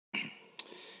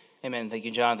Amen. Thank you,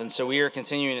 Jonathan. So we are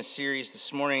continuing a series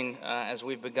this morning as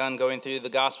we've begun going through the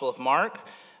Gospel of Mark,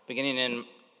 beginning in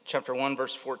chapter 1,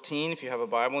 verse 14. If you have a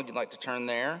Bible, you'd like to turn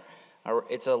there.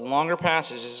 It's a longer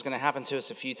passage. This is going to happen to us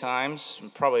a few times,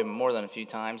 probably more than a few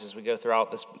times as we go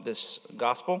throughout this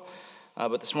Gospel.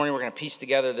 But this morning we're going to piece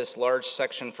together this large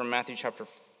section from Matthew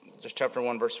chapter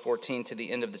 1, verse 14 to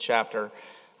the end of the chapter.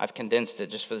 I've condensed it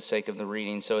just for the sake of the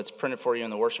reading. So it's printed for you in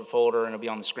the worship folder, and it'll be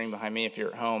on the screen behind me if you're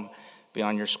at home. Be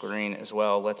on your screen as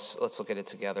well. Let's look at it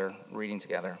together, reading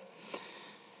together.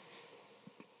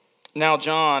 Now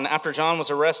after John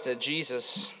was arrested,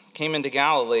 Jesus came into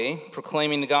Galilee,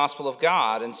 proclaiming the gospel of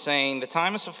God and saying, "The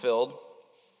time is fulfilled,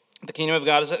 the kingdom of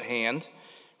God is at hand.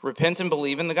 Repent and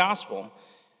believe in the gospel."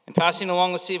 And passing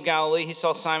along the Sea of Galilee, he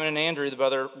saw Simon and Andrew, the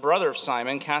brother of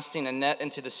Simon, casting a net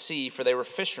into the sea, for they were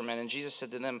fishermen. And Jesus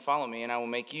said to them, "Follow me, and I will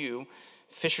make you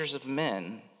fishers of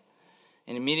men."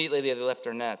 And immediately they left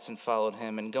their nets and followed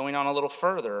him. And going on a little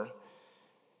further,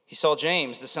 he saw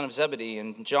James, the son of Zebedee,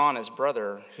 and John, his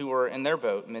brother, who were in their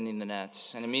boat mending the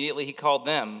nets. And immediately he called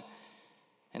them.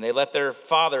 And they left their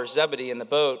father Zebedee in the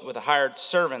boat with the hired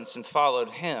servants and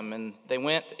followed him. And they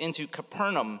went into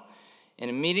Capernaum. And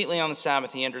immediately on the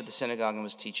Sabbath he entered the synagogue and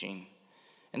was teaching.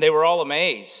 And they were all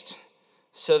amazed,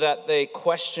 so that they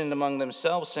questioned among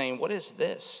themselves, saying, "What is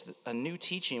this? A new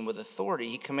teaching with authority.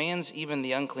 He commands even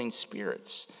the unclean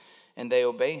spirits, and they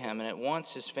obey him." And at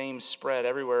once his fame spread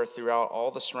everywhere throughout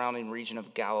all the surrounding region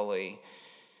of Galilee.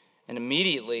 And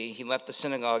immediately he left the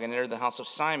synagogue and entered the house of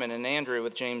Simon and Andrew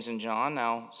with James and John.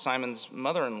 Now Simon's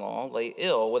mother-in-law lay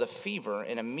ill with a fever,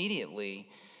 and immediately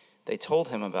they told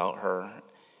him about her.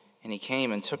 And he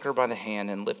came and took her by the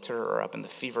hand and lifted her up, and the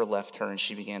fever left her, and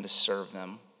she began to serve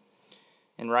them.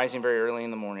 And rising very early in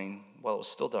the morning, while it was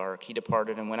still dark, he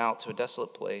departed and went out to a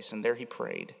desolate place, and there he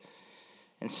prayed.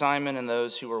 And Simon and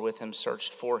those who were with him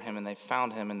searched for him, and they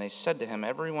found him, and they said to him,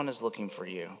 "Everyone is looking for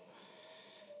you."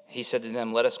 He said to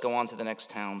them, "Let us go on to the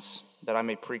next towns, that I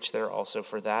may preach there also,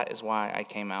 for that is why I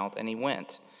came out." And he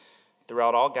went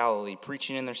throughout all Galilee,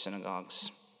 preaching in their synagogues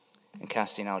and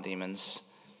casting out demons.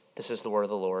 This is the word of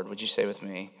the Lord. Would you say with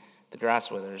me, "The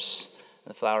grass withers,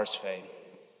 and the flowers fade,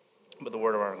 but the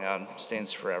word of our God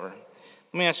stands forever."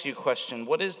 Let me ask you a question.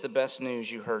 What is the best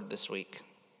news you heard this week?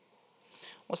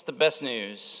 What's the best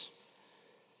news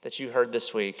that you heard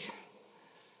this week?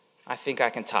 I think I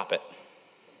can top it.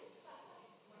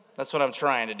 That's what I'm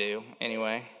trying to do,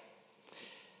 anyway.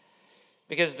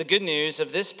 Because the good news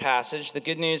of this passage, the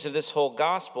good news of this whole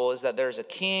gospel, is that there's a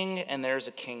king and there's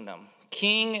a kingdom.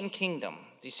 King and kingdom.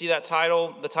 Do you see that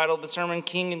title, the title of the sermon,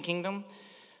 King and Kingdom?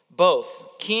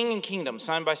 Both, king and kingdom,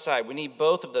 side by side. We need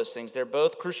both of those things. They're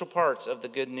both crucial parts of the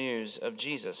good news of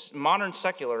Jesus. Modern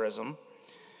secularism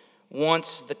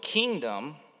wants the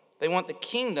kingdom. They want the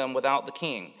kingdom without the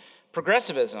king.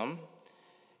 Progressivism,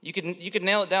 you could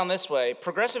nail it down this way.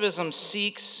 Progressivism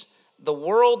seeks the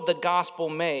world the gospel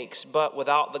makes, but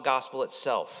without the gospel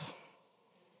itself.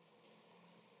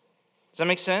 Does that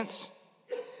make sense?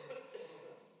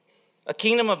 A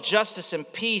kingdom of justice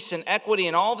and peace and equity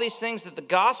and all these things that the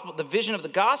gospel, the vision of the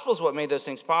gospel is what made those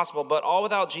things possible, but all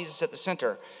without Jesus at the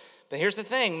center. But here's the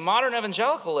thing, modern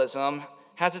evangelicalism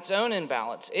has its own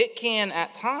imbalance. It can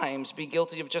at times be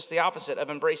guilty of just the opposite,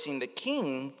 of embracing the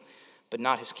king, but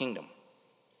not his kingdom.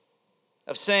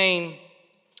 Of saying,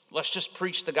 let's just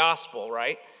preach the gospel,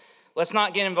 right? Let's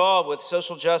not get involved with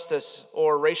social justice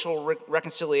or racial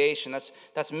reconciliation.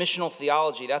 That's missional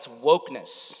theology. That's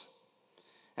wokeness.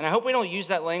 And I hope we don't use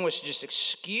that language to just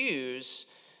excuse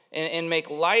and make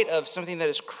light of something that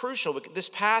is crucial. This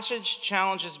passage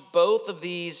challenges both of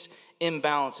these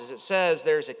imbalances. It says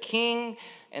there's a king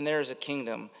and there's a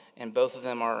kingdom, and both of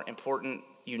them are important,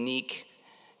 unique,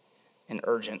 and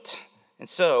urgent. And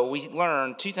so we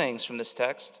learn two things from this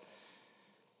text.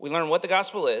 We learn what the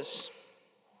gospel is,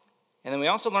 and then we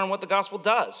also learn what the gospel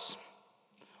does.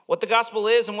 What the gospel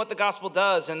is and what the gospel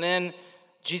does, and then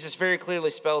Jesus very clearly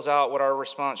spells out what our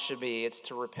response should be. It's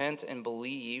to repent and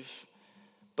believe,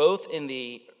 both in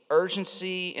the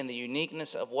urgency and the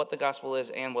uniqueness of what the gospel is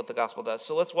and what the gospel does.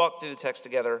 So let's walk through the text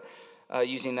together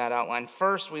using that outline.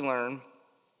 First, we learn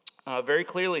very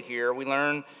clearly here, we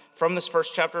learn from this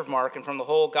first chapter of Mark and from the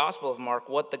whole gospel of Mark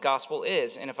what the gospel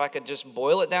is. And if I could just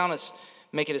boil it down,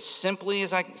 make it as simple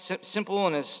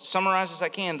and as summarized as I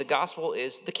can, the gospel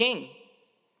is the king.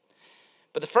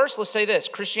 But the first, let's say this,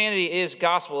 Christianity is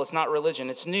gospel, it's not religion,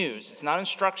 it's news. It's not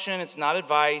instruction, it's not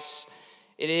advice.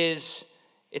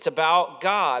 It's about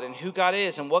God and who God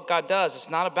is and what God does. It's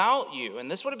not about you. And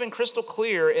this would have been crystal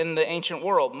clear in the ancient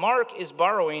world. Mark is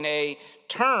borrowing a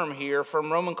term here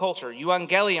from Roman culture,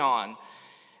 euangelion.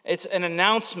 It's an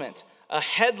announcement, a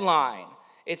headline.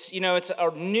 It's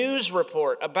a news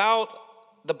report about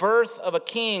the birth of a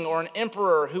king or an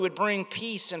emperor who would bring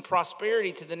peace and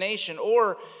prosperity to the nation,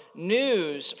 or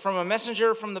news from a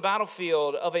messenger from the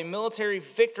battlefield of a military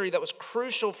victory that was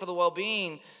crucial for the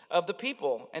well-being of the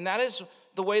people. And that is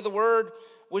the way the word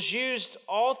was used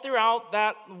all throughout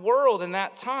that world in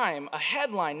that time. A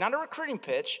headline, not a recruiting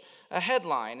pitch, a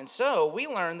headline. And so we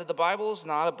learn that the Bible is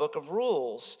not a book of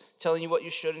rules telling you what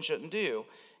you should and shouldn't do.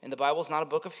 And the Bible is not a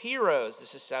book of heroes.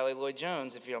 This is Sally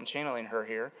Lloyd-Jones, if I'm channeling her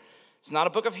here. It's not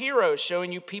a book of heroes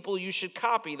showing you people you should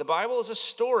copy. The Bible is a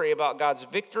story about God's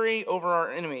victory over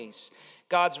our enemies,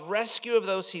 God's rescue of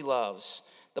those he loves.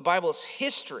 The Bible is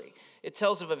history. It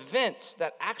tells of events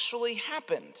that actually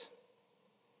happened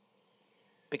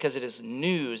because it is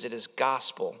news, it is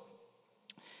gospel.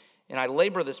 And I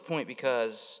labor this point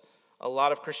because a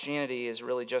lot of Christianity is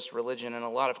really just religion, and a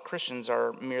lot of Christians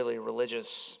are merely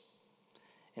religious,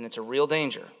 and it's a real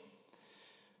danger.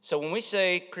 So when we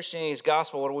say Christianity is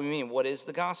gospel, what do we mean? What is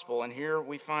the gospel? And here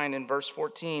we find in verse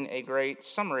 14 a great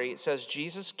summary. It says,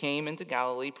 Jesus came into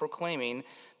Galilee proclaiming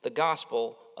the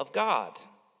gospel of God. Do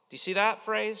you see that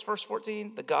phrase, verse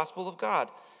 14? The gospel of God.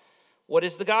 What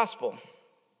is the gospel?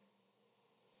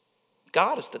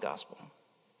 God is the gospel.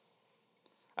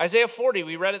 Isaiah 40,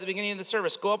 we read at the beginning of the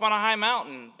service, go up on a high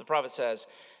mountain, the prophet says.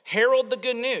 Herald the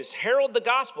good news, herald the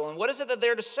gospel. And what is it that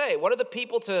they're to say? What are the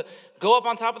people to go up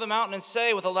on top of the mountain and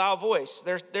say with a loud voice?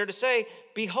 They're to say,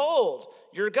 behold,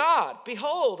 your God.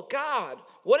 Behold, God.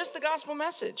 What is the gospel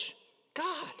message? God.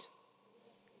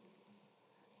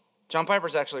 John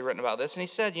Piper's actually written about this, and he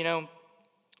said,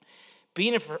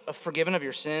 being forgiven of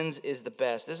your sins is the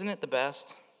best. Isn't it the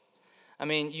best? I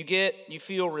mean, you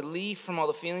feel relief from all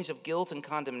the feelings of guilt and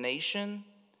condemnation.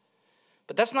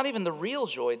 But that's not even the real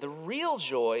joy. The real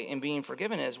joy in being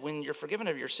forgiven is when you're forgiven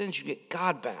of your sins, you get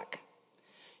God back.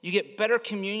 You get better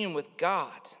communion with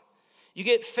God. You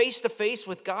get face-to-face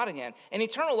with God again. And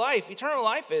eternal life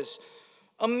is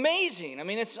amazing. I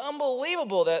mean, it's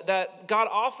unbelievable that God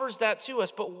offers that to us.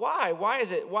 But why? Why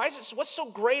is it? What's so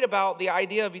great about the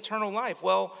idea of eternal life?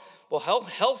 Well,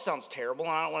 hell sounds terrible,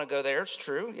 and I don't want to go there. It's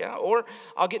true, yeah. Or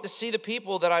I'll get to see the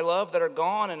people that I love that are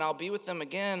gone, and I'll be with them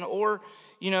again. Or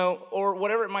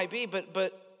whatever it might be.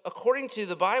 But according to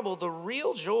the Bible, the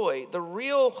real joy, the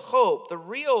real hope, the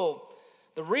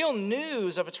real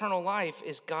news of eternal life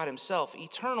is God himself.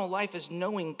 Eternal life is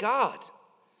knowing God.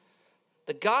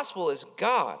 The gospel is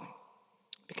God,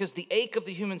 because the ache of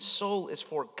the human soul is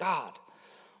for God.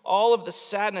 All of the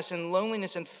sadness and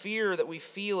loneliness and fear that we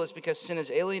feel is because sin has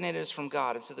alienated us from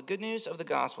God. And so the good news of the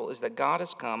gospel is that God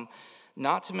has come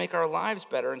not to make our lives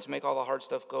better and to make all the hard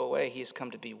stuff go away. He has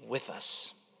come to be with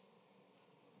us,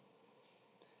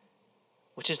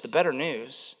 which is the better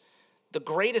news. The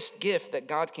greatest gift that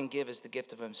God can give is the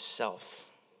gift of himself,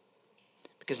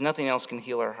 because nothing else can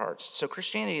heal our hearts. So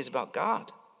Christianity is about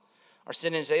God. Our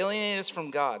sin has alienated us from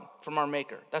God, from our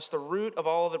Maker. That's the root of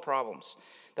all of the problems.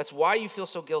 That's why you feel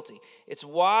so guilty. It's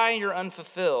why you're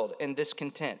unfulfilled and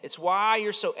discontent. It's why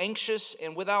you're so anxious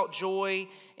and without joy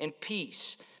and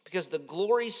peace, because the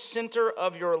glory center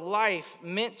of your life,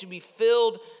 meant to be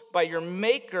filled by your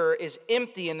Maker, is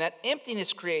empty, and that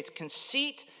emptiness creates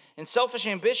conceit and selfish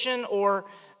ambition, or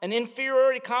an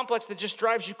inferiority complex that just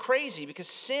drives you crazy, because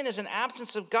sin is an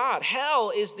absence of God.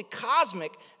 Hell is the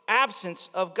cosmic absence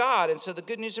of God. And so the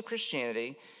good news of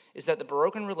Christianity is that the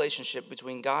broken relationship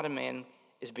between God and man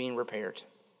is being repaired.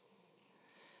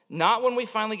 Not when we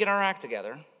finally get our act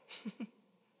together,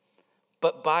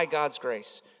 but by God's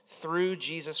grace, through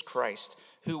Jesus Christ,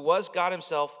 who was God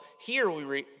himself. Here we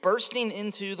read, bursting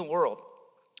into the world,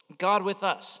 God with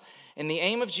us. And the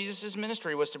aim of Jesus'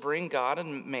 ministry was to bring God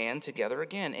and man together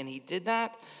again. And he did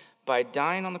that by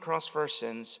dying on the cross for our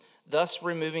sins, thus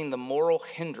removing the moral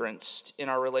hindrance in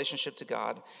our relationship to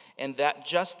God. And that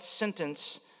just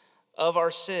sentence of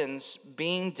our sins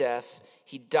being death,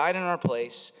 he died in our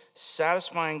place,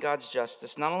 satisfying God's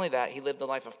justice. Not only that, he lived a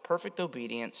life of perfect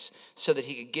obedience so that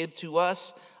he could give to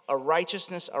us a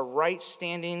righteousness, a right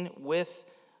standing with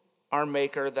our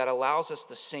Maker that allows us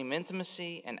the same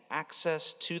intimacy and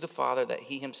access to the Father that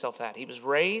he himself had. He was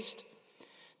raised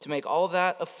to make all of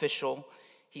that official.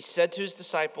 He said to his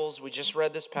disciples, we just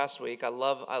read this past week, I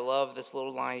love this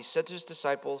little line. He said to his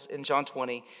disciples in John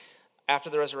 20, after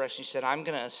the resurrection, he said, I'm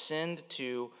going to ascend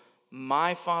to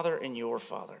my Father and your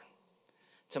Father,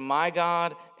 to my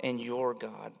God and your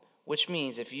God, which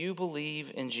means if you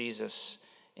believe in Jesus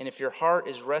and if your heart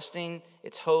is resting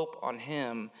its hope on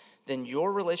him, then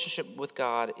your relationship with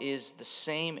God is the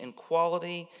same in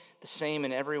quality, the same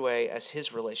in every way as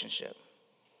his relationship.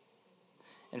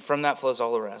 And from that flows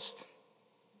all the rest.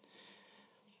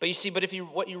 But you see,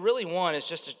 what you really want is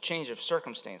just a change of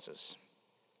circumstances.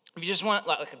 If you just want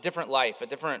like a different life, a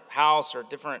different house, or a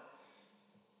different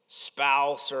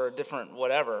spouse, or a different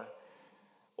whatever,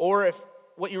 or if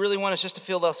what you really want is just to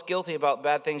feel less guilty about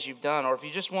bad things you've done, or if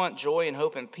you just want joy and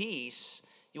hope and peace,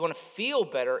 you want to feel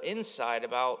better inside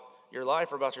about your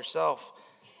life or about yourself,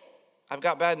 I've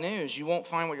got bad news. You won't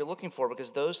find what you're looking for,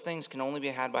 because those things can only be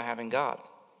had by having God.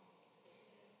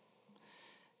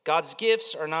 God's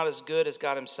gifts are not as good as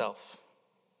God himself.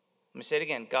 Let me say it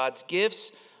again. God's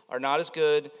gifts are not as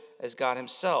good as God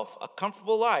himself. A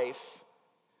comfortable life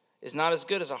is not as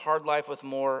good as a hard life with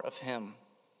more of him.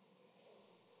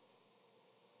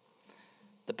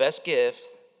 The best gift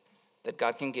that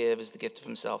God can give is the gift of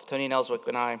himself. Tony Nelswick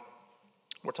and I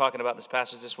were talking about this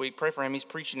passage this week. Pray for him. He's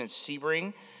preaching in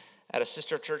Sebring at a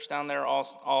sister church down there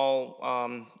all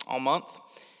month.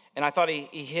 And I thought he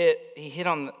hit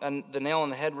on the nail on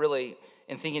the head really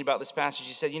in thinking about this passage.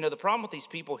 He said, the problem with these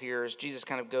people here is Jesus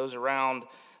kind of goes around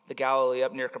the Galilee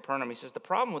up near Capernaum. He says the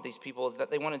problem with these people is that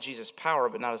they wanted Jesus' power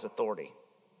but not his authority.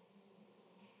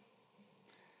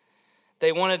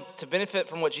 They wanted to benefit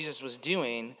from what Jesus was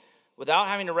doing without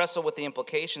having to wrestle with the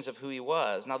implications of who he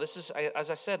was. Now, this is, as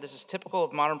I said, this is typical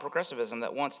of modern progressivism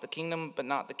that wants the kingdom but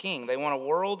not the king. They want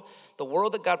the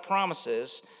world that God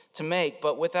promises to make,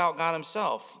 but without God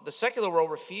himself. The secular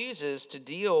world refuses to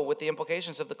deal with the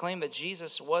implications of the claim that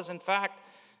Jesus was, in fact,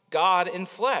 God in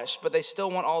flesh, but they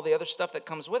still want all the other stuff that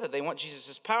comes with it. They want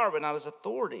Jesus' power but not his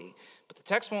authority. But the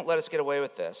text won't let us get away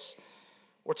with this.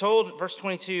 We're told, verse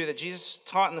 22, that Jesus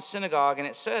taught in the synagogue, and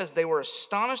it says they were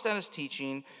astonished at his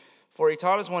teaching, for he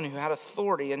taught as one who had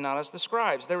authority and not as the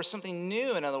scribes. There was something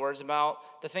new, in other words,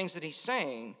 about the things that he's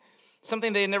saying,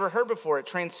 something they had never heard before. It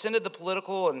transcended the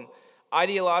political and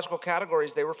ideological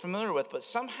categories they were familiar with. But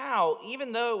somehow,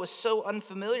 even though it was so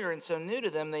unfamiliar and so new to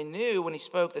them, they knew when he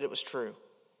spoke that it was true.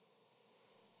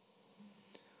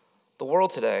 The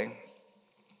world today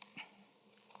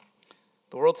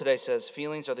says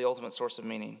feelings are the ultimate source of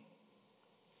meaning.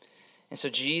 And so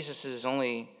Jesus is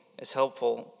only as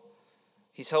helpful.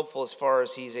 He's helpful as far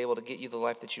as he's able to get you the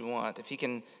life that you want. If he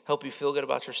can help you feel good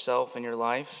about yourself and your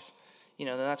life,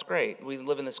 then that's great. We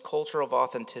live in this culture of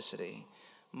authenticity.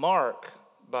 Mark,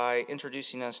 by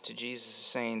introducing us to Jesus, is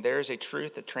saying there is a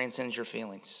truth that transcends your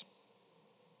feelings.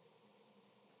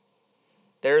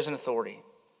 There is an authority.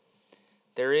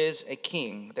 There is a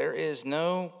king. There is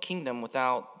no kingdom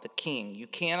without the king. You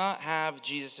cannot have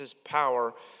Jesus'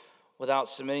 power without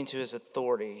submitting to his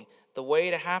authority. The way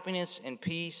to happiness and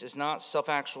peace is not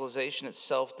self-actualization, it's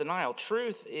self-denial.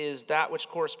 Truth is that which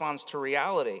corresponds to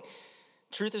reality.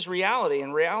 Truth is reality,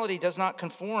 and reality does not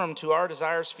conform to our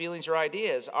desires, feelings, or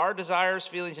ideas. Our desires,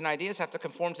 feelings, and ideas have to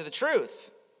conform to the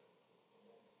truth.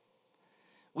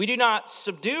 We do not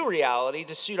subdue reality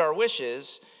to suit our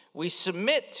wishes. We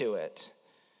submit to it.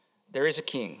 There is a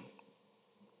king.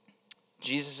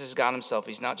 Jesus is God himself.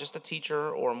 He's not just a teacher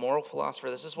or a moral philosopher.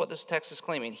 This is what this text is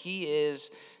claiming. He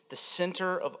is the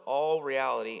center of all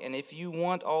reality. And if you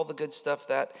want all the good stuff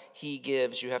that he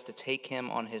gives, you have to take him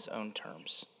on his own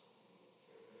terms.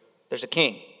 There's a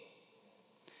king.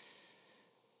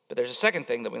 But there's a second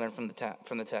thing that we learn from the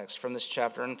text, from this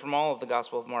chapter, and from all of the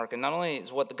Gospel of Mark. And not only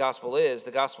is what the gospel is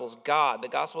God. The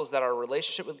gospel is that our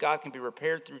relationship with God can be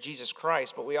repaired through Jesus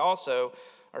Christ, but we also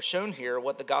are shown here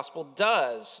what the gospel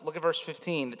does. Look at verse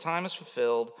 15. The time is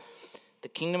fulfilled. The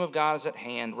kingdom of God is at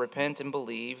hand. Repent and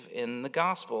believe in the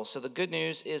gospel. So the good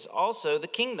news is also the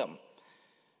kingdom.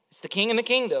 It's the king and the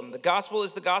kingdom. The gospel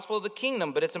is the gospel of the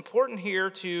kingdom, but it's important here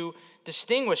to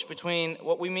distinguish between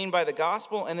what we mean by the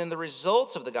gospel and then the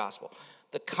results of the gospel,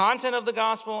 the content of the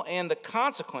gospel and the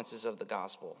consequences of the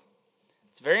gospel.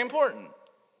 It's very important.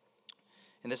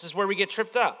 And this is where we get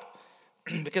tripped up.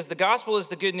 Because the gospel is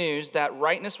the good news that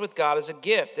rightness with God is a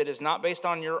gift. It is not based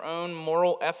on your own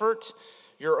moral effort,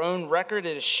 your own record.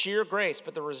 It is sheer grace.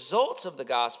 But the results of the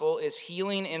gospel is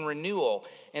healing and renewal.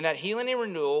 And that healing and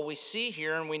renewal we see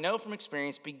here and we know from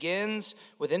experience begins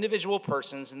with individual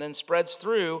persons and then spreads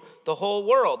through the whole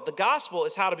world. The gospel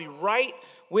is how to be right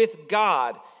with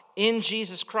God in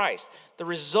Jesus Christ. The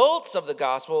results of the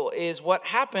gospel is what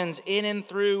happens in and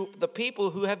through the people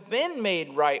who have been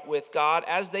made right with God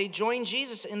as they join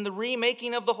Jesus in the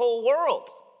remaking of the whole world,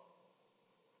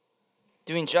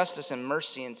 doing justice and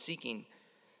mercy and seeking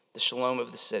the shalom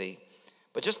of the city.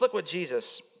 But just look what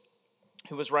Jesus,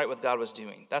 who was right with God, was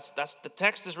doing. That's the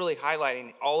text is really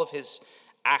highlighting all of his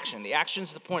action. The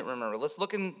action's the point, remember. Let's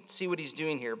look and see what he's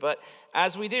doing here. But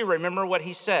as we do, remember what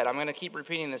he said. I'm going to keep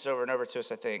repeating this over and over to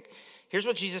us, I think. Here's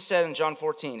what Jesus said in John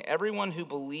 14. Everyone who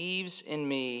believes in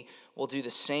me will do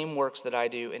the same works that I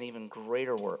do and even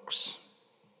greater works.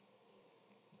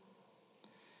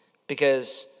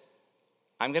 because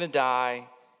I'm going to die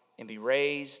and be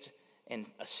raised and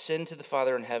ascend to the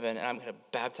Father in heaven, and I'm going to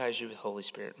baptize you with Holy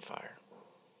Spirit and fire.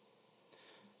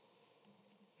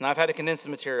 Now, I've had to condense the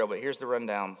material, but here's the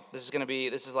rundown. This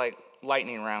is like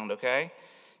lightning round, okay?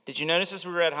 Did you notice as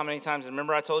we read how many times?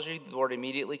 Remember I told you the word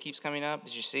immediately keeps coming up?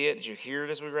 Did you see it? Did you hear it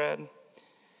as we read?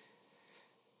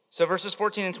 So verses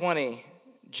 14 and 20,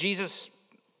 Jesus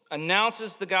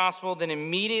announces the gospel, then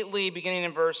immediately, beginning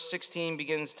in verse 16,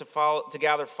 begins to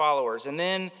gather followers. And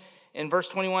then in verse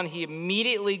 21, he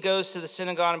immediately goes to the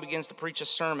synagogue and begins to preach a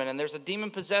sermon. And there's a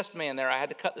demon-possessed man there. I had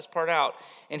to cut this part out.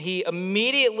 And he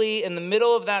immediately, in the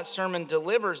middle of that sermon,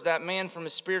 delivers that man from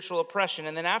his spiritual oppression.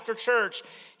 And then after church,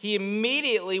 he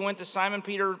immediately went to Simon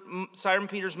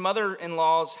Peter's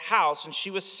mother-in-law's house, and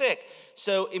she was sick.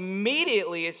 So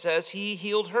immediately, it says, he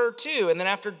healed her too. And then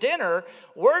after dinner,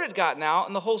 word had gotten out,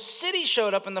 and the whole city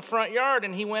showed up in the front yard,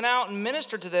 and he went out and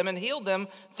ministered to them and healed them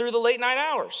through the late night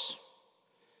hours.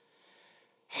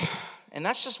 And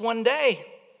that's just one day.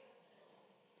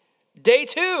 Day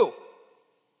 2.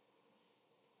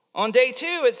 On day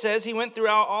 2, it says he went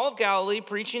throughout all of Galilee,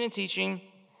 preaching and teaching,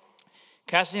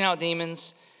 casting out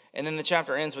demons, and then the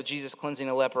chapter ends with Jesus cleansing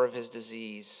a leper of his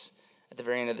disease at the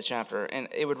very end of the chapter. And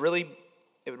it would really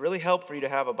help for you to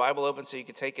have a Bible open so you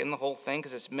could take in the whole thing,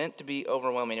 because it's meant to be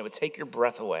overwhelming. It would take your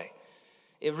breath away.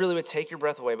 It really would take your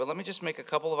breath away. But let me just make a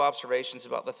couple of observations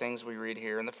about the things we read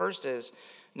here. And the first is,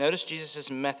 notice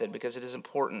Jesus' method, because it is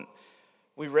important.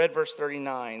 We read verse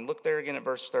 39. Look there again at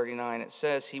verse 39. It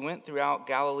says, he went throughout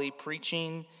Galilee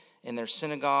preaching in their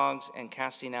synagogues and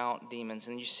casting out demons.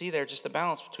 And you see there just the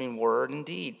balance between word and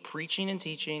deed, preaching and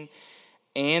teaching,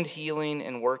 and healing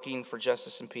and working for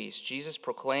justice and peace. Jesus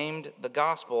proclaimed the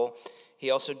gospel. He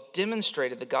also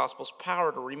demonstrated the gospel's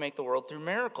power to remake the world through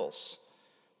miracles,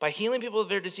 by healing people of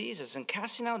their diseases and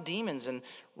casting out demons and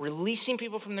releasing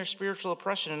people from their spiritual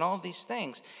oppression and all of these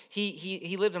things.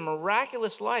 He lived a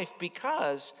miraculous life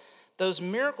because those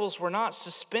miracles were not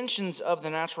suspensions of the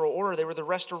natural order. They were the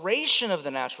restoration of the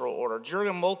natural order.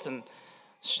 Jurgen Moltmann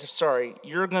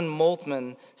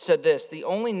said this: the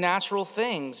only natural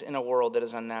things in a world that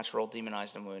is unnatural,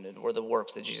 demonized, and wounded were the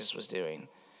works that Jesus was doing.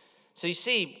 So you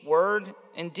see, word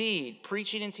and deed,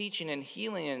 preaching and teaching and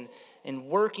healing and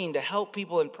working to help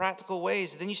people in practical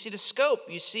ways. Then you see the scope.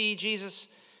 You see Jesus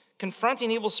confronting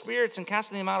evil spirits and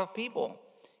casting them out of people.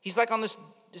 He's like on this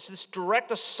direct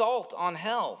assault on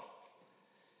hell.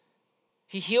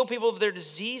 He healed people of their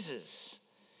diseases.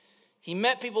 He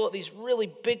met people at these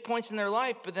really big points in their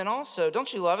life, but then also,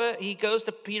 don't you love it? He goes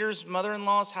to Peter's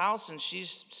mother-in-law's house, and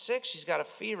she's sick. She's got a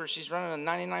fever. She's running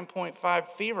a 99.5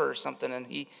 fever or something, and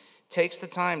he takes the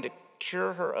time to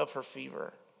cure her of her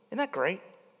fever. Isn't that great?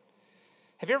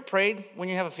 Have you ever prayed when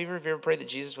you have a fever? Have you ever prayed that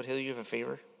Jesus would heal you of a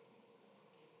fever?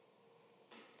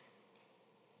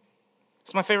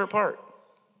 It's my favorite part.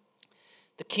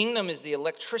 The kingdom is the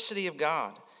electricity of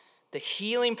God, the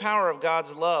healing power of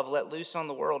God's love let loose on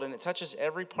the world, and it touches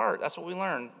every part. That's what we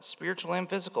learn, spiritual and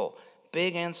physical,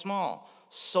 big and small,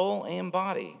 soul and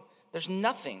body. There's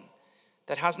nothing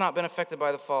that has not been affected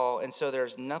by the fall, and so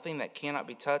there's nothing that cannot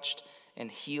be touched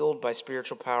and healed by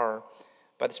spiritual power,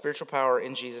 by the spiritual power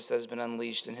in Jesus that has been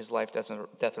unleashed in his life, death,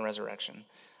 and resurrection.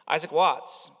 Isaac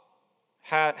Watts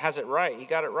has it right. He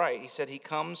got it right. He said he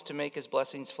comes to make his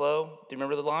blessings flow. Do you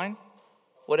remember the line?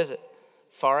 What is it?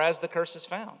 Far as the curse is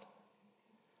found.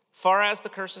 Far as the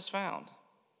curse is found.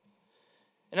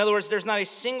 In other words, there's not a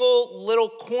single little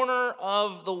corner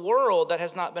of the world that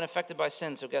has not been affected by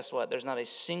sin. So guess what? There's not a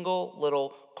single little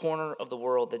corner of the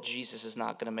world that Jesus is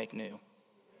not going to make new.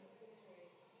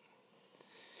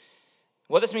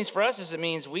 What this means for us is it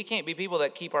means we can't be people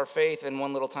that keep our faith in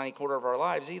one little tiny quarter of our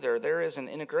lives either. There is an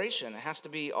integration. It has to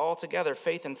be all together.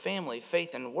 Faith in family,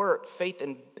 faith in work, faith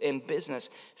in business,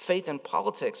 faith in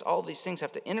politics. All of these things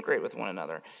have to integrate with one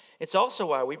another. It's also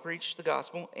why we preach the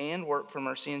gospel and work for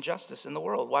mercy and justice in the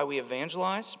world. Why we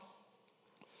evangelize.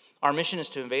 Our mission is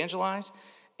to evangelize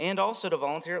and also to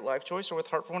volunteer at Life Choice or with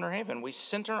Heart for Winter Haven. We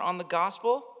center on the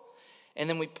gospel, and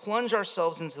then we plunge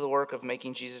ourselves into the work of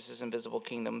making Jesus' invisible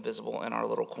kingdom visible in our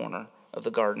little corner of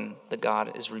the garden that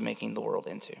God is remaking the world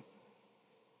into. Do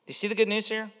you see the good news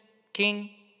here? King,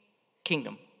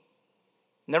 kingdom.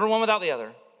 Never one without the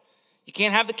other. You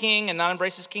can't have the king and not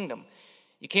embrace his kingdom.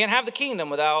 You can't have the kingdom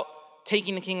without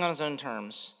taking the king on his own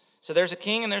terms. So there's a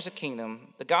king and there's a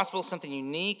kingdom. The gospel is something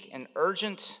unique and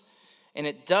urgent, and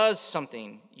it does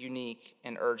something unique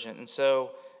and urgent. And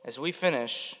so as we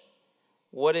finish,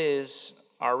 what is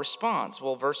our response?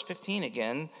 Well, verse 15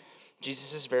 again,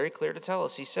 Jesus is very clear to tell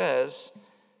us. He says,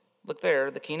 look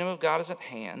there, the kingdom of God is at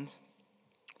hand.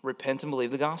 repent and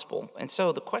believe the gospel. And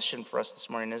so the question for us this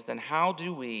morning is then, how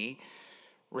do we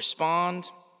respond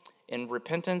in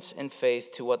repentance and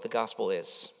faith to what the gospel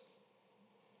is?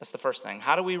 That's the first thing.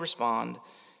 How do we respond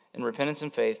in repentance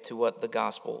and faith to what the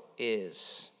gospel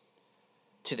is?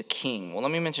 To the King. Well,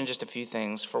 let me mention just a few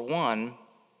things. For one,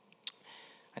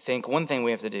 I think one thing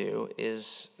we have to do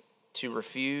is to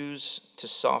refuse to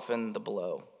soften the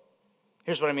blow.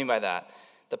 Here's what I mean by that.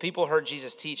 The people heard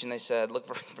Jesus teach and they said, look,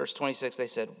 verse 26, they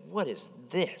said, what is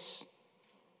this?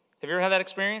 Have you ever had that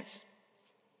experience?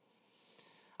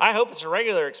 I hope it's a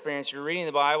regular experience. You're reading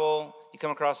the Bible, you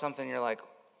come across something, you're like,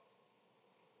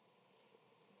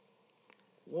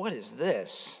 what is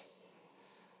this?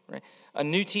 Right? A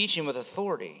new teaching with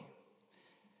authority.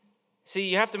 See,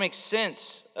 you have to make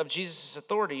sense of Jesus'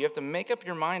 authority. You have to make up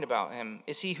your mind about him.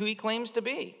 Is he who he claims to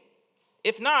be?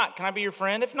 If not, can I be your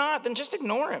friend? If not, then just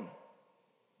ignore him.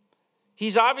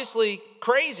 He's obviously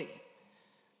crazy.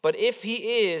 But if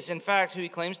he is, in fact, who he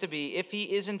claims to be, if he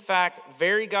is, in fact,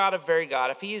 very God of very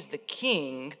God, if he is the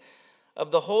King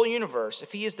of the whole universe,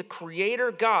 if he is the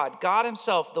creator God, God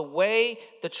himself, the way,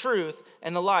 the truth,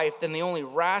 and the life, then the only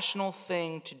rational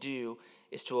thing to do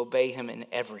is to obey him in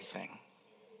everything.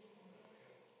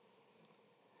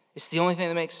 It's the only thing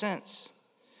that makes sense.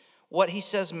 What he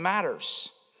says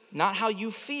matters, not how you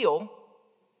feel.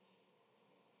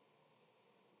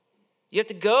 You have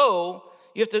to go,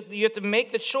 you have to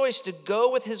make the choice to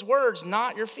go with his words,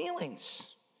 not your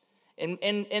feelings.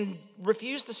 And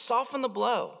refuse to soften the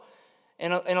blow.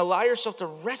 And allow yourself to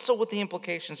wrestle with the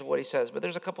implications of what he says. But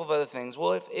there's a couple of other things.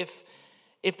 Well,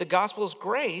 if the gospel is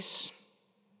grace,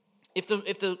 if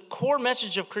the core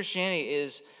message of Christianity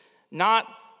is not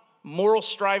moral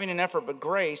striving and effort, but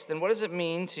grace, then what does it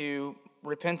mean to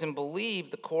repent and believe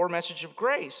the core message of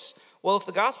grace? Well, if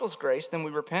the gospel is grace, then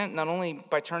we repent not only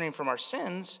by turning from our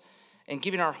sins and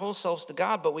giving our whole selves to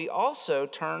God, but we also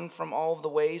turn from all of the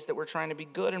ways that we're trying to be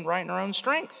good and right in our own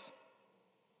strength.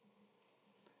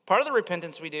 Part of the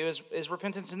repentance we do is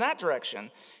repentance in that direction. You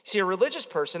see, a religious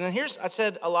person, and I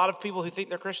said a lot of people who think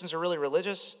they're Christians are really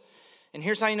religious, and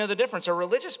here's how you know the difference. A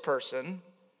religious person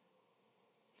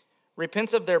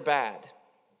repents of their bad.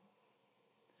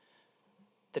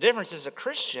 The difference is a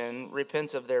Christian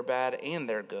repents of their bad and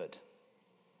their good,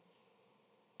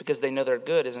 because they know their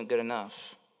good isn't good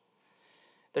enough.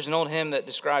 There's an old hymn that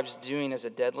describes doing as a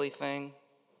deadly thing.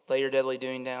 Lay your deadly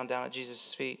doing down at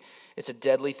Jesus' feet. It's a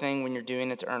deadly thing when you're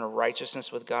doing it to earn a righteousness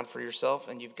with God for yourself,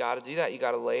 and you've got to do that. You've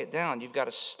got to lay it down. You've got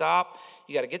to stop.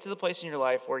 You got to get to the place in your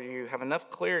life where you have enough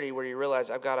clarity where you realize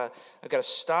I've got to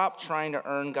stop trying to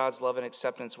earn God's love and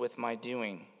acceptance with my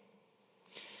doing.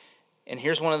 And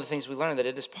here's one of the things we learned, that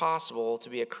it is possible to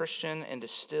be a Christian and to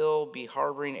still be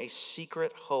harboring a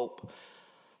secret hope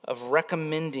of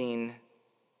recommending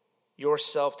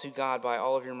yourself to God by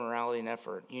all of your morality and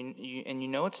effort. And you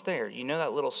know it's there. You know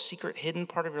that little secret hidden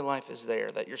part of your life is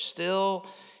there, that you're still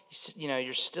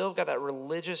got that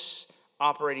religious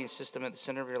operating system at the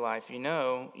center of your life. You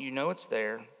know it's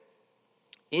there.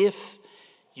 If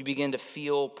you begin to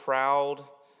feel proud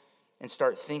and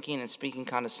start thinking and speaking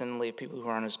condescendingly of people who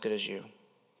aren't as good as you.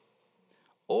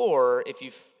 Or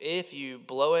if you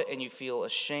blow it and you feel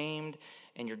ashamed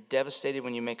and you're devastated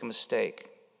when you make a mistake.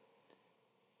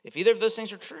 If either of those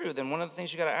things are true, then one of the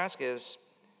things you got to ask is,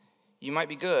 you might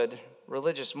be good,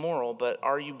 religious, moral, but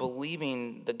are you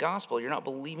believing the gospel? You're not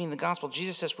believing the gospel.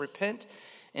 Jesus says, repent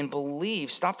and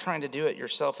believe. Stop trying to do it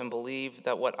yourself and believe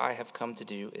that what I have come to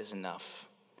do is enough.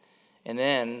 And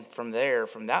then from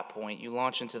that point, you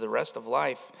launch into the rest of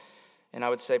life. And I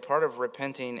would say part of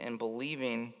repenting and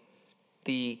believing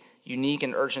the unique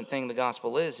and urgent thing the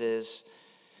gospel is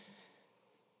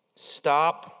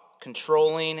stop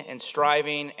controlling and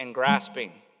striving and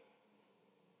grasping,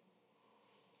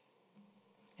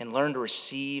 and learn to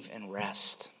receive and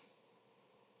rest.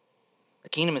 The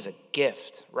kingdom is a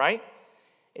gift, right?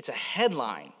 It's a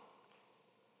headline.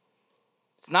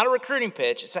 It's not a recruiting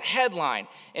pitch, it's a headline.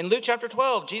 In Luke chapter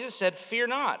 12, Jesus said, fear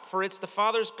not, for it's the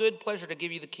Father's good pleasure to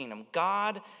give you the kingdom.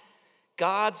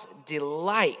 God's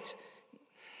delight.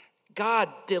 God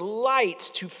delights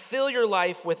to fill your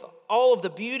life with all of the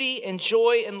beauty and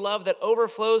joy and love that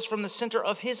overflows from the center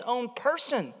of his own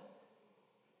person.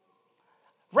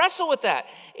 Wrestle with that.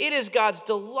 It is God's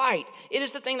delight. It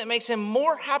is the thing that makes him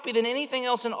more happy than anything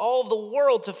else in all of the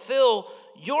world, to fill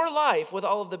your life with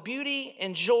all of the beauty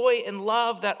and joy and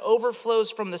love that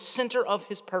overflows from the center of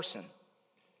his person.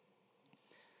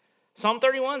 Psalm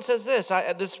 31 says this.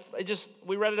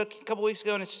 We read it a couple weeks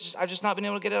ago, and I've just not been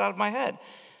able to get it out of my head.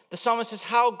 The psalmist says,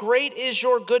 how great is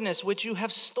your goodness, which you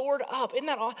have stored up. Isn't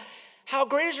that all? How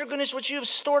great is your goodness, which you have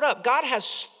stored up. God has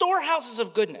storehouses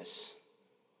of goodness.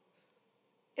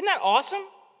 Isn't that awesome?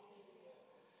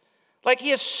 Like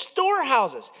he has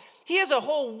storehouses. He has a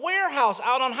whole warehouse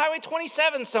out on Highway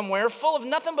 27 somewhere full of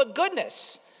nothing but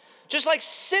goodness. Just like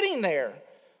sitting there,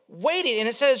 waiting. And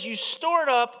it says you store it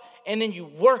up and then you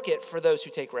work it for those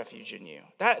who take refuge in you.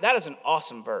 That is an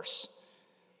awesome verse.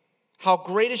 How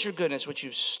great is your goodness, which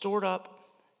you've stored up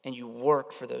and you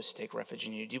work for those who take refuge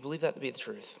in you. Do you believe that to be the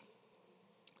truth?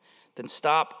 Then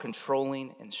stop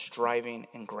controlling and striving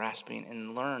and grasping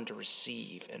and learn to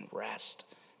receive and rest.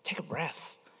 Take a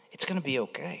breath. It's going to be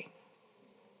okay.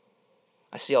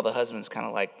 I see all the husbands kind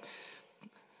of like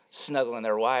snuggling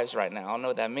their wives right now. I don't know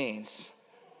what that means.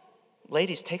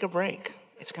 Ladies, take a break.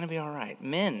 It's going to be all right.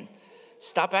 Men,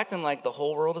 stop acting like the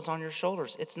whole world is on your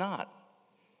shoulders. It's not.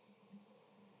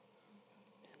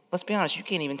 Let's be honest, you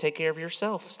can't even take care of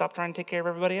yourself. Stop trying to take care of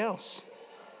everybody else.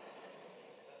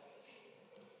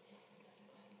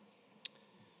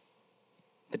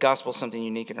 The gospel is something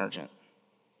unique and urgent.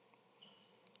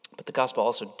 But the gospel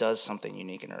also does something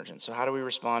unique and urgent. So how do we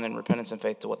respond in repentance and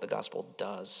faith to what the gospel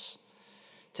does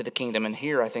to the kingdom? And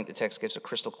here I think the text gives a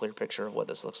crystal clear picture of what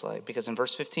this looks like. Because in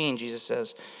verse 15, Jesus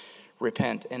says,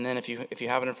 repent. And then if you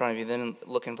have it in front of you, then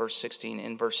look in verse 16.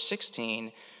 In verse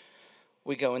 16,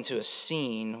 we go into a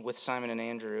scene with Simon and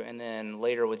Andrew, and then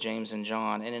later with James and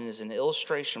John. And it is an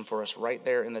illustration for us right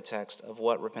there in the text of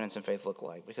what repentance and faith look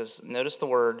like. Because notice the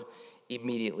word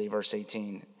immediately, verse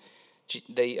 18.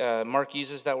 Mark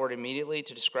uses that word immediately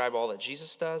to describe all that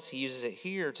Jesus does. He uses it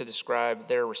here to describe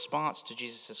their response to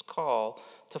Jesus' call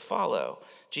to follow.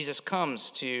 Jesus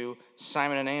comes to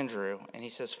Simon and Andrew, and he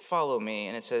says, follow me.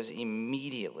 And it says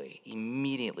immediately,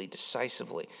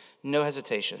 decisively, no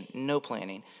hesitation, no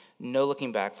planning, no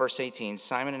looking back. Verse 18,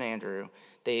 Simon and Andrew,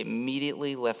 they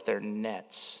immediately left their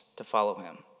nets to follow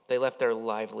him. They left their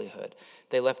livelihood.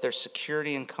 They left their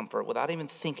security and comfort without even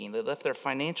thinking. They left their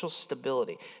financial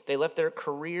stability. They left their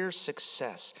career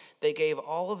success. They gave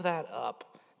all of that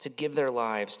up to give their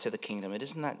lives to the kingdom.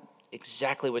 Isn't that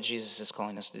exactly what Jesus is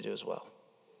calling us to do as well?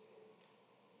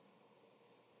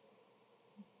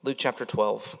 Luke chapter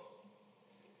 12.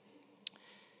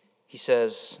 He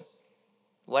says,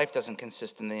 life doesn't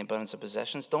consist in the abundance of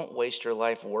possessions. Don't waste your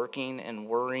life working and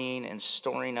worrying and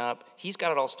storing up. He's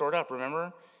got it all stored up,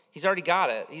 remember? He's already got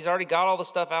it. He's already got all the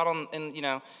stuff out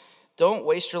don't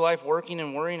waste your life working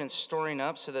and worrying and storing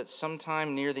up so that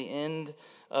sometime near the end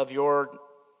of your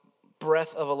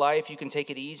breath of a life, you can take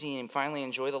it easy and finally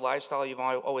enjoy the lifestyle you've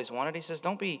always wanted. He says,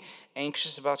 don't be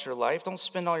anxious about your life. Don't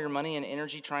spend all your money and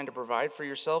energy trying to provide for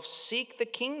yourself. Seek the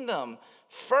kingdom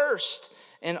first,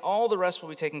 and all the rest will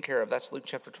be taken care of. That's Luke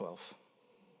chapter 12.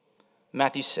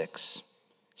 Matthew 6.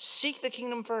 Seek the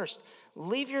kingdom first.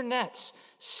 Leave your nets.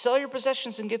 Sell your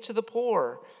possessions and give to the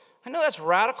poor. I know that's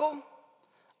radical.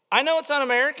 I know it's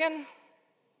un-American.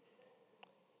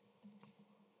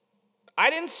 I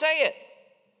didn't say it.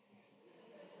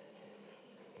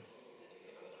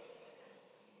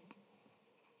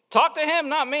 Talk to him,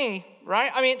 not me,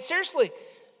 right? I mean, seriously.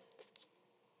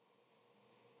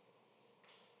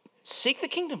 Seek the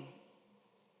kingdom.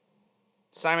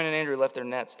 Simon and Andrew left their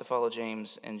nets to follow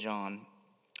James and John.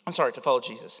 To follow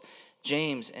Jesus.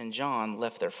 James and John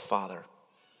left their father.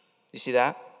 You see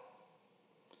that?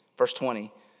 Verse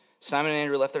 20. Simon and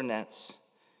Andrew left their nets.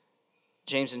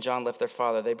 James and John left their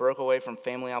father. They broke away from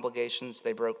family obligations.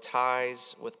 They broke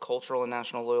ties with cultural and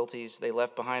national loyalties. They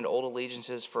left behind old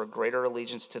allegiances for a greater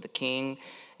allegiance to the King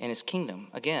and his kingdom.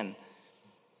 Again,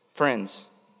 friends,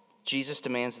 Jesus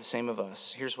demands the same of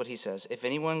us. Here's what he says. If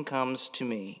anyone comes to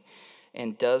me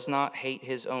and does not hate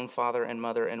his own father and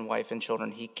mother and wife and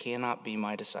children, he cannot be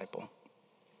my disciple.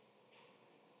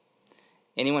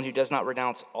 Anyone who does not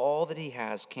renounce all that he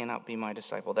has cannot be my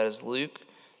disciple. That is Luke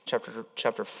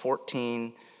chapter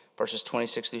 14, verses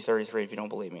 26 through 33, if you don't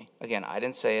believe me. Again, I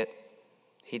didn't say it.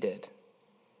 He did.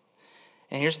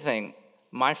 And here's the thing.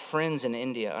 My friends in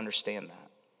India understand that.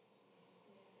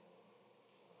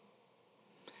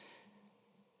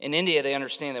 In India, they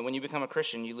understand that when you become a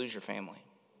Christian, you lose your family.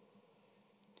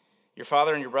 Your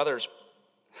father and your brothers,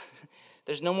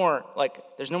 there's no more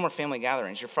family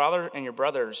gatherings. Your father and your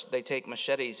brothers, they take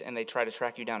machetes and they try to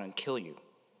track you down and kill you.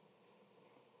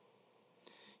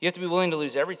 You have to be willing to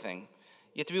lose everything.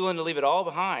 You have to be willing to leave it all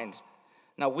behind.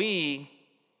 Now we,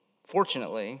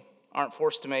 fortunately, aren't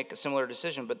forced to make a similar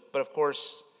decision, but of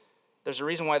course, there's a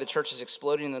reason why the church is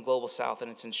exploding in the global south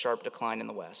and it's in sharp decline in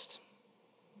the west,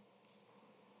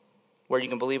 where you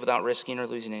can believe without risking or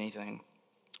losing anything.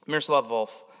 Miroslav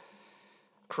Volf,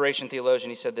 Croatian theologian,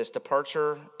 he said this: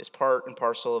 departure is part and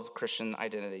parcel of Christian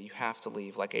identity. You have to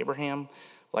leave. Like Abraham,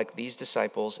 like these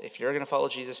disciples, if you're going to follow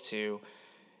Jesus too,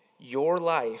 your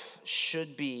life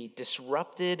should be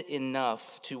disrupted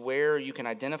enough to where you can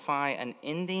identify an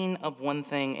ending of one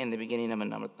thing and the beginning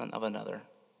of another.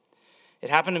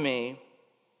 It happened to me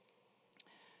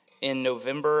in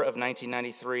November of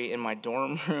 1993 in my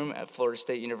dorm room at Florida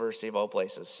State University, of all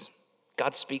places.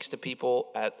 God speaks to people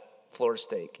at Florida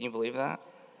State. Can you believe that?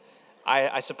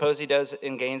 I suppose he does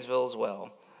in Gainesville as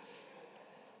well.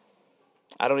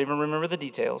 I don't even remember the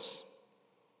details,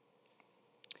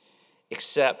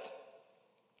 except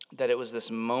that it was this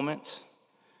moment,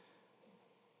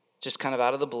 just kind of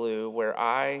out of the blue, where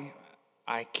I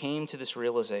came to this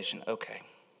realization, okay.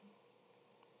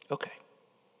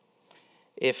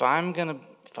 If I'm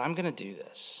gonna do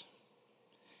this,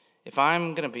 if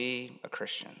I'm gonna be a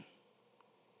Christian,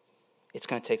 it's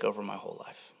gonna take over my whole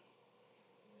life.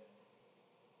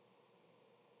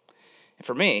 And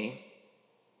for me,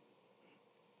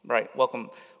 right, welcome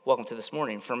to this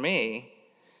morning. For me,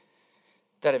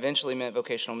 that eventually meant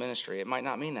vocational ministry. It might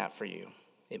not mean that for you.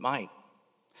 It might.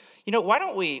 You know, why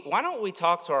don't we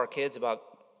talk to our kids about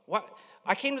what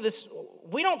I came to this?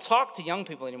 We don't talk to young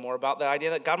people anymore about the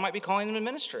idea that God might be calling them to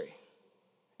ministry.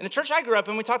 In the church I grew up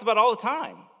in, we talked about it all the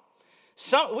time.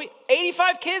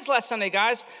 85 kids last Sunday,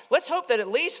 guys. Let's hope that at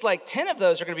least like 10 of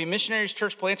those are going to be missionaries,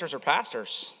 church planters, or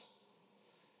pastors.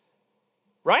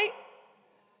 Right?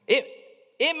 It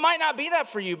might not be that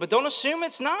for you, but don't assume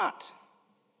it's not.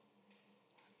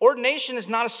 Ordination is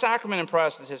not a sacrament in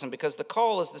Protestantism because the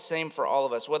call is the same for all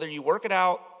of us. Whether you work it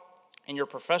out in your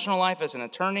professional life as an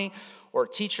attorney or a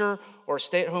teacher or a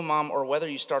stay-at-home mom, or whether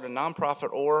you start a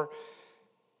nonprofit, or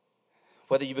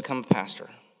whether you become a pastor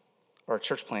or a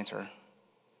church planter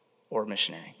or a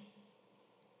missionary.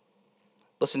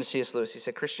 Listen to C.S. Lewis. He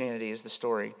said, Christianity is the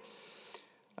story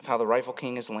of how the rightful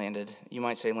king has landed, you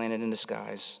might say landed in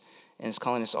disguise, and is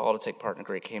calling us all to take part in a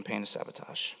great campaign of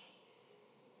sabotage.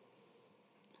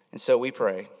 And so we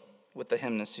pray with the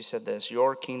hymnist who said this,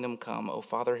 your kingdom come, O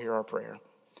Father, hear our prayer.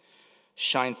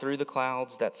 Shine through the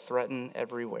clouds that threaten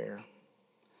everywhere.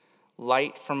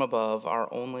 Light from above,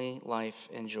 our only life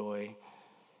and joy.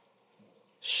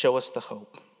 Show us the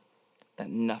hope that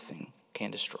nothing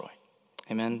can destroy.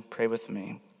 Amen. Pray with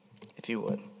me, if you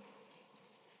would.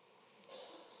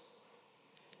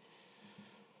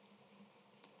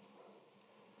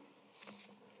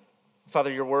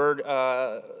 Father, your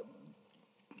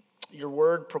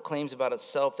word proclaims about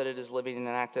itself that it is living and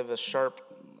active, as sharp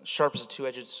as a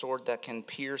two-edged sword that can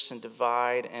pierce and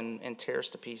divide and tear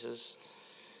us to pieces.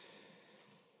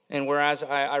 And whereas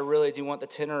I really do want the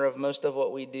tenor of most of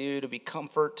what we do to be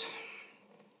comfort,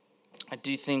 I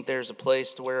do think there's a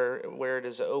place to where it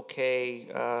is okay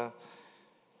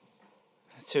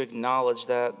to acknowledge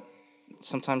that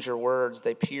sometimes your words,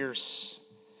 they pierce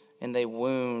and they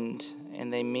wound,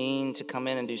 and they mean to come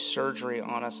in and do surgery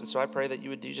on us. And so I pray that you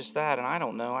would do just that. And I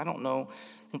don't know,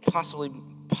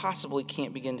 possibly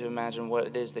can't begin to imagine what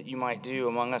it is that you might do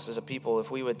among us as a people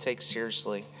if we would take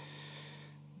seriously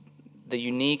the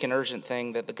unique and urgent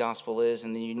thing that the gospel is,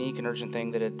 and the unique and urgent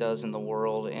thing that it does in the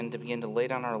world, and to begin to lay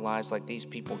down our lives like these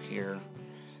people here.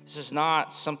 This is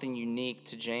not something unique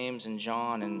to James and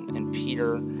John and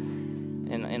Peter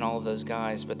and all of those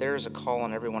guys, but there is a call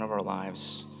on every one of our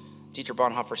lives. Dietrich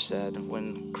Bonhoeffer said,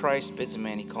 when Christ bids a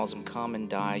man, he calls him, come and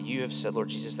die. You have said, Lord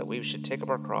Jesus, that we should take up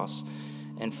our cross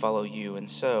and follow you. And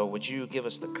so would you give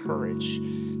us the courage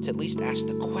to at least ask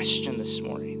the question this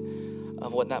morning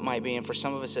of what that might be. And for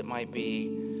some of us, it might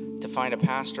be to find a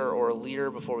pastor or a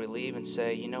leader before we leave and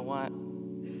say, you know what?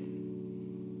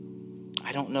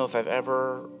 I don't know if I've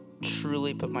ever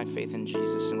truly put my faith in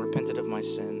Jesus and repented of my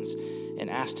sins and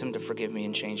asked him to forgive me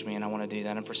and change me, and I want to do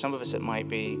that. And for some of us, it might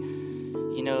be,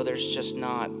 you know, there's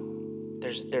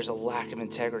a lack of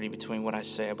integrity between what I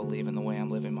say I believe and the way I'm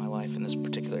living my life in this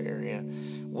particular area.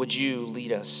 Would you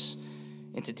lead us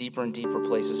into deeper and deeper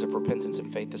places of repentance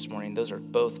and faith this morning? Those are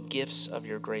both gifts of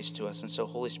your grace to us. And so,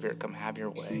 Holy Spirit, come have your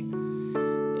way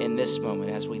in this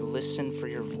moment as we listen for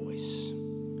your voice.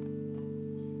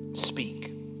 Speak.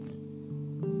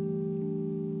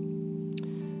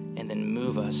 And then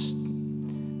move us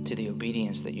to the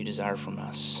obedience that you desire from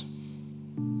us.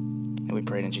 And we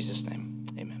pray it in Jesus' name.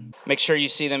 Amen. Make sure you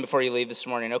see them before you leave this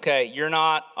morning. Okay, you're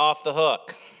not off the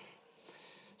hook.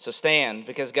 So stand,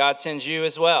 because God sends you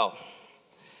as well.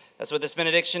 That's what this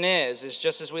benediction is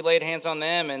just as we laid hands on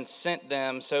them and sent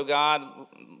them, so God,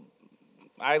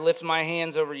 I lift my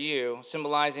hands over you,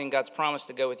 symbolizing God's promise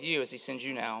to go with you as he sends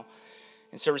you now.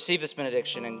 And so receive this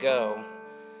benediction and go.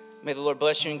 May the Lord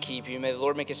bless you and keep you. May the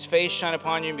Lord make his face shine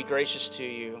upon you and be gracious to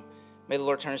you. May the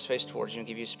Lord turn his face towards you and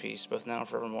give you his peace, both now and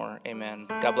forevermore. Amen.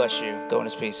 God bless you. Go in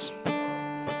his peace.